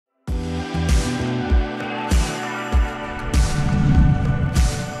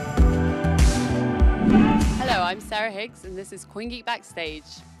I'm Sarah Higgs and this is CoinGeek Backstage.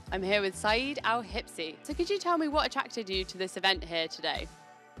 I'm here with Saeed Alhebsi. So could you tell me what attracted you to this event here today?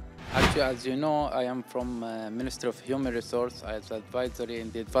 Actually, as you know, I am from Ministry of Human Resource as advisory in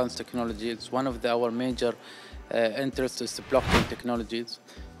the advanced technology. It's one of our major interests is blockchain technologies.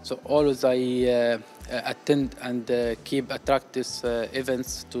 So always I attend and keep attract these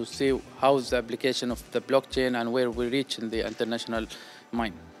events to see how's the application of the blockchain and where we reach in the international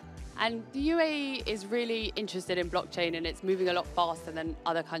mine. And the UAE is really interested in blockchain and it's moving a lot faster than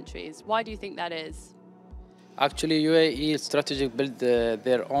other countries. Why do you think that is? Actually, UAE strategic built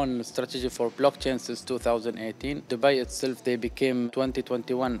their own strategy for blockchain since 2018. Dubai itself, they became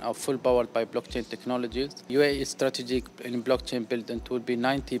 2021 full powered by blockchain technologies. UAE is strategic in blockchain build and it will be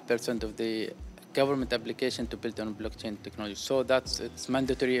 90% of the government application to build on blockchain technology. So it's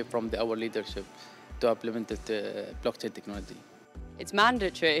mandatory from our leadership to implement the blockchain technology. It's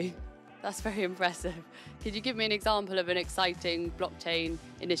mandatory. That's very impressive. Could you give me an example of an exciting blockchain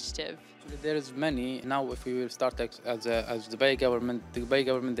initiative? There is many. Now, if we will start as Dubai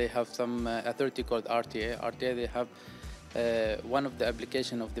government, they have some authority called RTA. RTA, they have one of the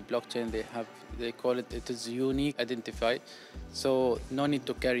application of the blockchain. They call it is unique identify. So no need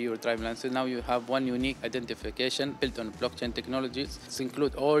to carry your driving license. Now you have one unique identification built on blockchain technologies. It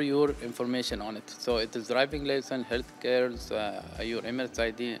includes all your information on it. So it is driving license, healthcare, your Emirates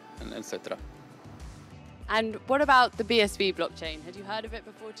ID, and etc. And what about the BSV blockchain? Had you heard of it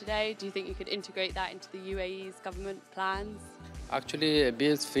before today? Do you think you could integrate that into the UAE's government plans? Actually,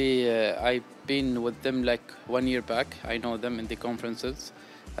 BSV, I've been with them like 1 year back. I know them in the conferences.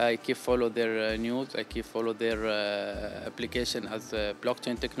 I keep follow their news. I keep follow their application as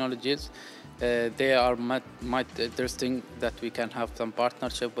blockchain technologies. They are much interesting that we can have some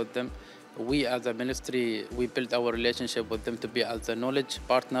partnership with them. We as a ministry, we built our relationship with them to be as a knowledge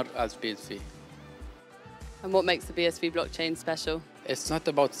partner as BSV. And what makes the BSV blockchain special? It's not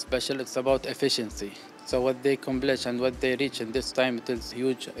about special, it's about efficiency. So what they accomplish and what they reach in this time, it is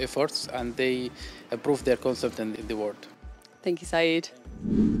huge efforts and they prove their concept in the world. Thank you, Saeed.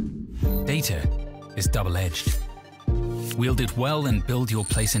 Data is double-edged. Wield it well and build your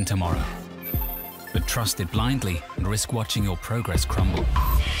place in tomorrow. But trust it blindly and risk watching your progress crumble.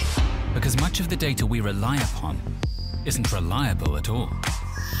 Because much of the data we rely upon isn't reliable at all.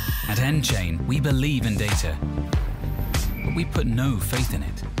 At nChain, we believe in data, but we put no faith in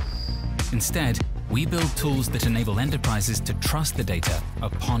it. Instead, we build tools that enable enterprises to trust the data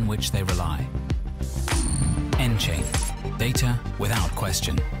upon which they rely. nChain, data without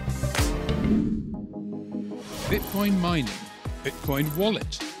question. Bitcoin mining, Bitcoin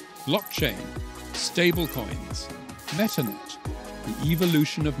wallet, blockchain, stablecoins, MetaNet, the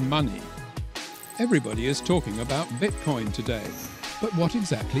evolution of money. Everybody is talking about Bitcoin today. But what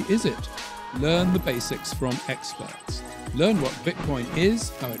exactly is it? Learn the basics from experts. Learn what Bitcoin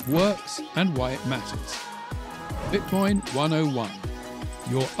is, how it works, and why it matters. Bitcoin 101,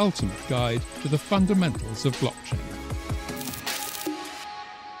 your ultimate guide to the fundamentals of blockchain.